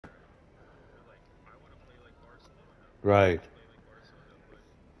Right.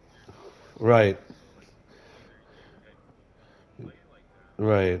 Right.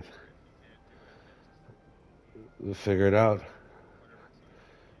 Right. Figure it out.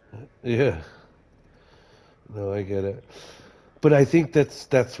 Yeah. No, I get it. But I think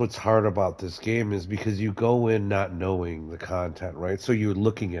that's what's hard about this game is because you go in not knowing the content, right? So you're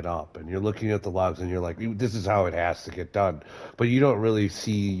looking it up and you're looking at the logs and you're like, this is how it has to get done. But you don't really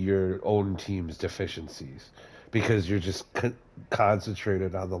see your own team's deficiencies because you're just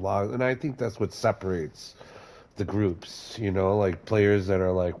concentrated on the logs. And I think that's what separates the groups, like players that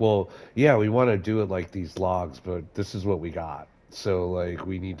are like, well, yeah, we want to do it like these logs, but this is what we got. So like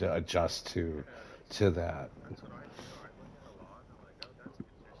we need to adjust to that.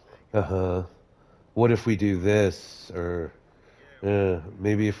 Uh-huh. What if we do this or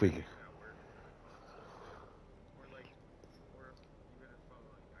maybe if we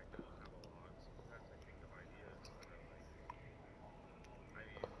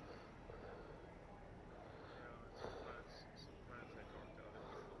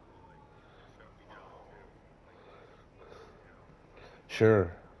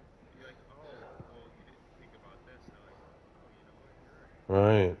sure.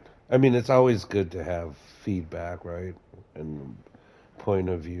 Right. I mean, it's always good to have feedback, right? And point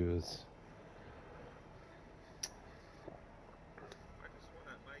of views.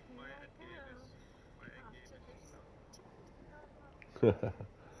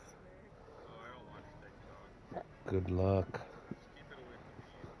 Good luck.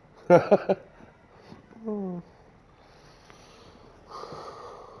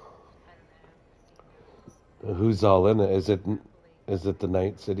 Who's all in it? Is it the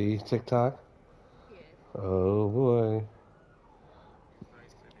Night City TikTok? Oh boy.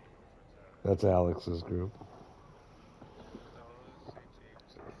 That's Alex's group.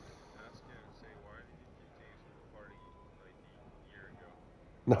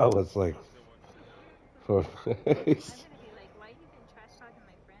 No, it's like for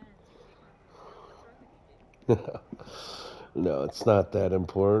no, it's not that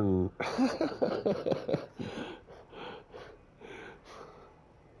important.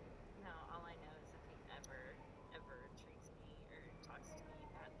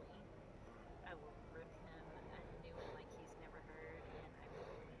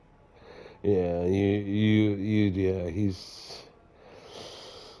 Yeah, yeah,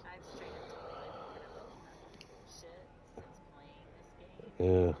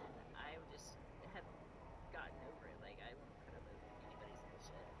 yeah.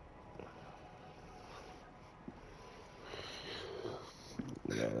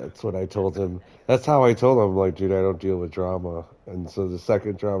 Yeah, that's what I told him. That's how I told him, like, dude, I don't deal with drama. And so the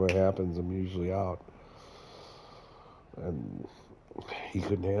second drama happens, I'm usually out. And he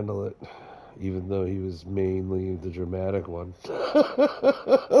couldn't handle it, even though he was mainly the dramatic one.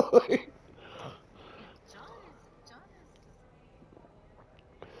 Like,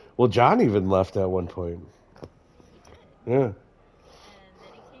 well, John even left at one point. Yeah.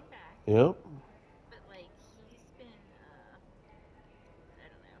 Yep.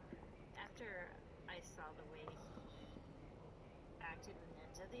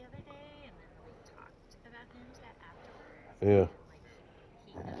 Yeah.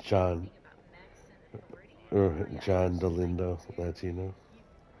 John. Or John Delindo, Latino.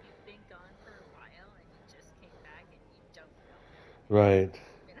 Right.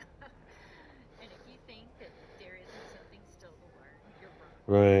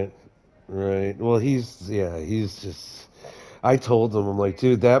 Right. Right. Well, he's just. I told him, I'm like,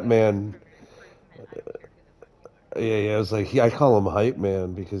 dude, that man. Yeah, yeah. I was like, I call him hype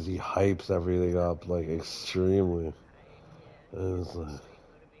man because he hypes everything up like extremely. And it's like,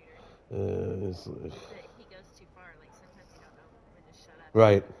 it's like,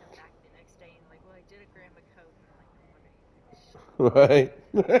 right, right,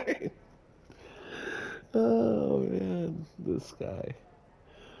 right. Oh man, this guy.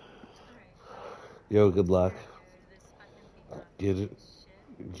 Yo, good luck. Get it,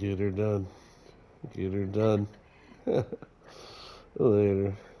 get her done. Get her done.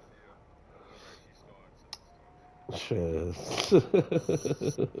 Later. Chess.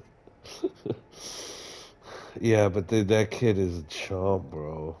 Yeah, but that kid is a chump,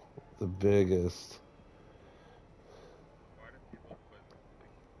 bro. The biggest.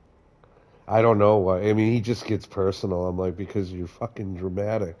 I don't know why. I mean, he just gets personal. I'm like, because you're fucking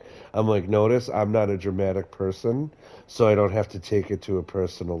dramatic. I'm like, notice I'm not a dramatic person, so I don't have to take it to a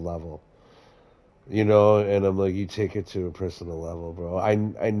personal level. And I'm like, you take it to a personal level, bro. I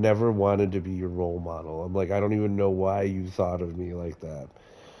never wanted to be your role model. I'm like, I don't even know why you thought of me like that.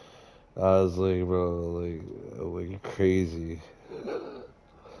 I was like, bro, like crazy.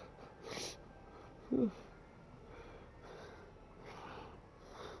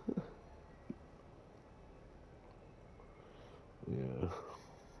 Yeah.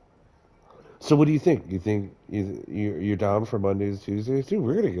 So what do you think? You think you're down for Mondays, Tuesdays? Dude,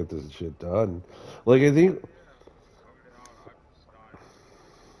 we're gonna get this shit done. Like I think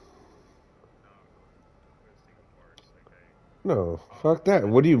no, fuck that.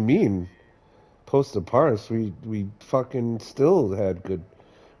 What do you mean? Post the parse, we fucking still had good.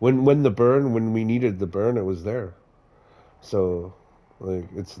 When the burn, when we needed the burn, it was there. So, like,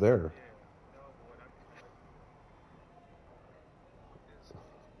 it's there.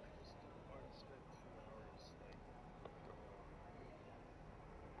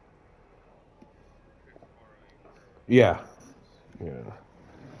 Yeah, yeah,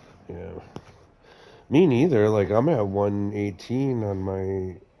 yeah. Me neither. Like, I'm at 118 on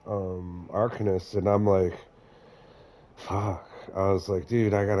my Arcanist, and I'm like, fuck. I was like,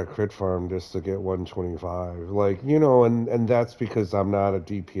 dude, I got a crit farm just to get 125. Like, and that's because I'm not a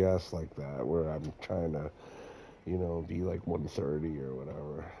DPS like that, where I'm trying to, be like 130 or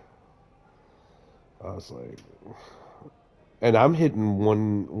whatever. I was like, and I'm hitting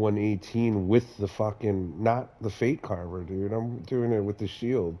 118 with the fucking not the Fate Carver, dude. I'm doing it with the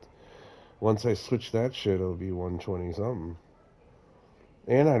shield. Once I switch that shit, it'll be 120 something.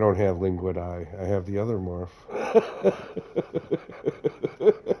 And I don't have Linguid Eye. I have the other morph.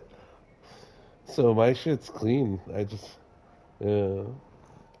 So my shit's clean. I just yeah.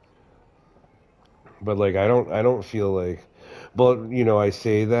 But like I don't feel like but I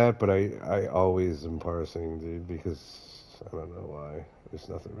say that, but I always am parsing, dude, because I don't know why. There's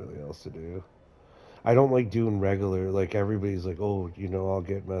nothing really else to do. I don't like doing regular. Like everybody's like, oh, I'll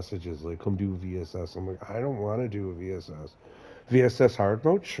get messages like, come do VSS. I'm like, I don't want to do a VSS. VSS hard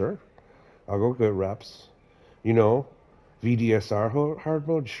mode, sure. I'll go get reps. You know, VDSR hard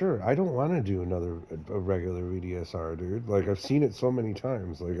mode, sure. I don't want to do another a regular VDSR, dude. Like I've seen it so many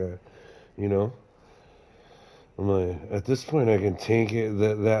times. Like you know, I'm like, at this point, I can tank it.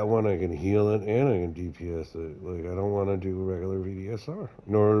 That one, I can heal it and I can DPS it. Like I don't want to do a regular VDSR,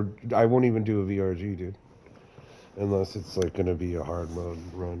 nor I won't even do a VRG, dude. Unless it's like gonna be a hard mode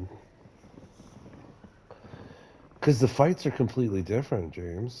run. Because the fights are completely different,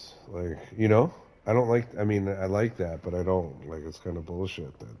 James. Like, I don't like. I mean, I like that, but I don't like. It's kind of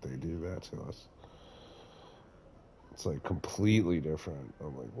bullshit that they do that to us. It's like completely different.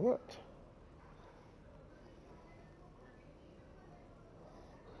 I'm like, what?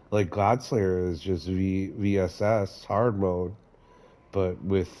 Like Godslayer is just VSS hard mode, but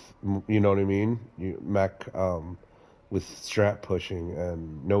with you know what I mean. Mech with strat pushing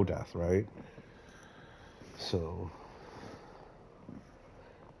and no death, right? So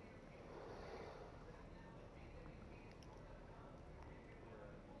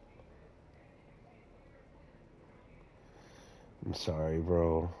I'm sorry,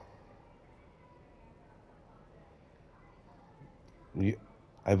 bro. You,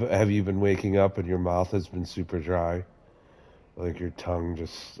 have you been waking up and your mouth has been super dry? Like your tongue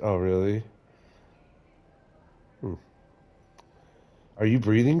just. Oh, really? Hmm. Are you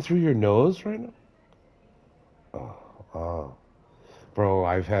breathing through your nose right now? Oh, oh. Bro,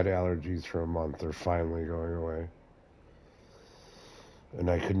 I've had allergies for a month. They're finally going away. And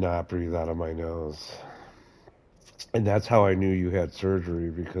I could not breathe out of my nose. And that's how I knew you had surgery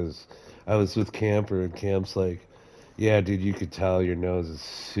because I was with Camper and Camp's like, yeah, dude, you could tell your nose is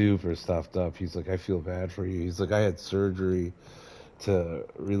super stuffed up. He's like, I feel bad for you. He's like, I had surgery to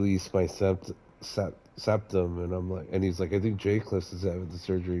release my septum. And I'm like, and he's like, I think Jay Cliffs is having the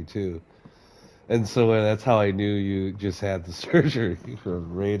surgery too. And so that's how I knew you just had the surgery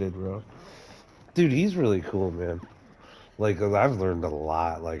from Rated, bro. Dude, he's really cool, man. Like I've learned a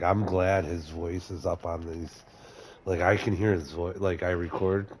lot. Like I'm glad his voice is up on these. Like I can hear his voice. Like I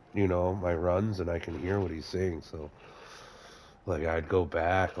record, my runs, and I can hear what he's saying. So like I'd go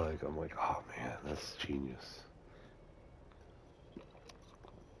back. Like I'm like, oh man, that's genius.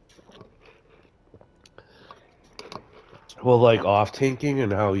 Well, like off tanking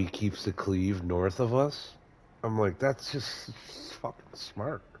and how he keeps the cleave north of us. I'm like, that's just fucking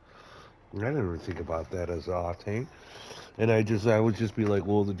smart. I didn't even think about that as off tank. And I would just be like,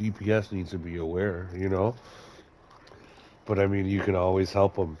 well, the DPS needs to be aware. But I mean, you can always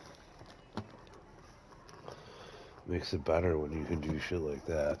help them. Makes it better when you can do shit like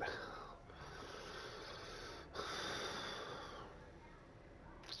that.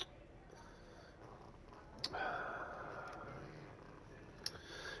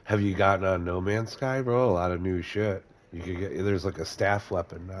 Have you gotten on No Man's Sky, bro? A lot of new shit. You could get there's like a staff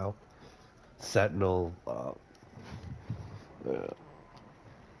weapon now. Sentinel,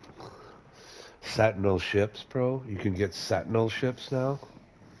 Sentinel ships, bro. You can get Sentinel ships now.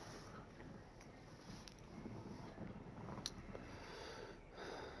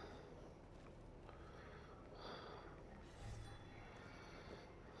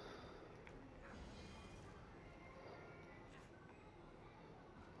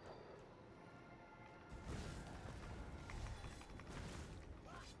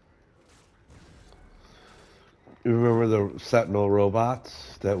 You remember the Sentinel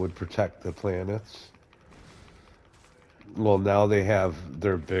robots that would protect the planets? Well, now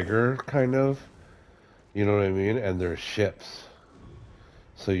they're bigger, kind of. You know what I mean? And they're ships.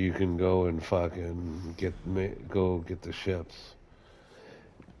 So you can go and fucking go get the ships.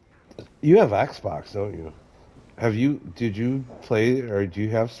 You have Xbox, don't you? Did you play, or do you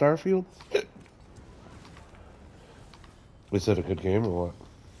have Starfield? Was it a good game or what?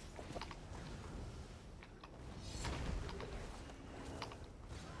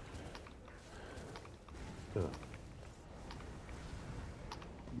 Yeah.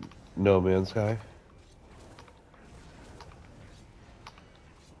 No Man's Sky?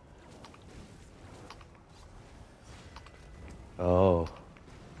 Oh.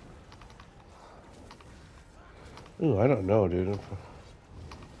 Ooh, I don't know, dude.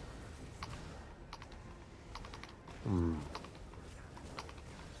 Hmm.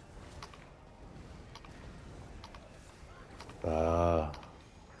 Ah.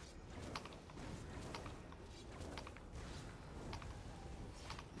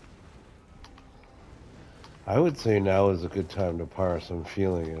 I would say now is a good time to parse. I'm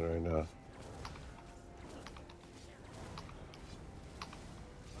feeling it right now.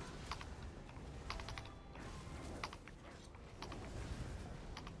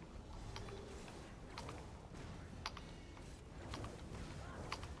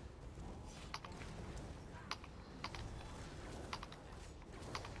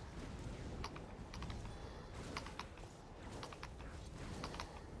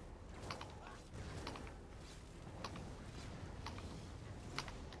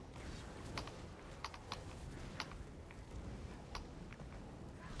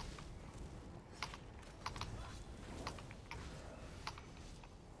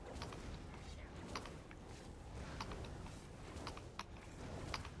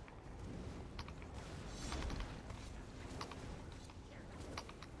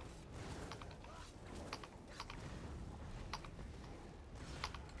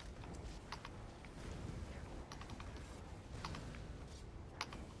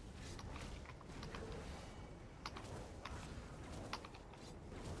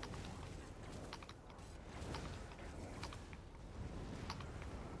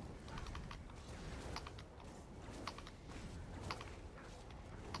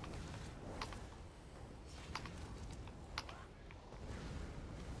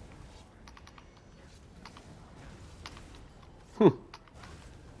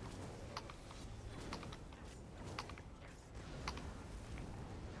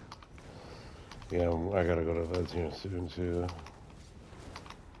 Yeah, I gotta go to bed here soon too.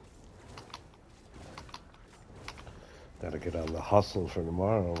 Gotta get on the hustle for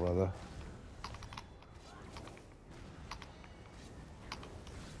tomorrow, brother.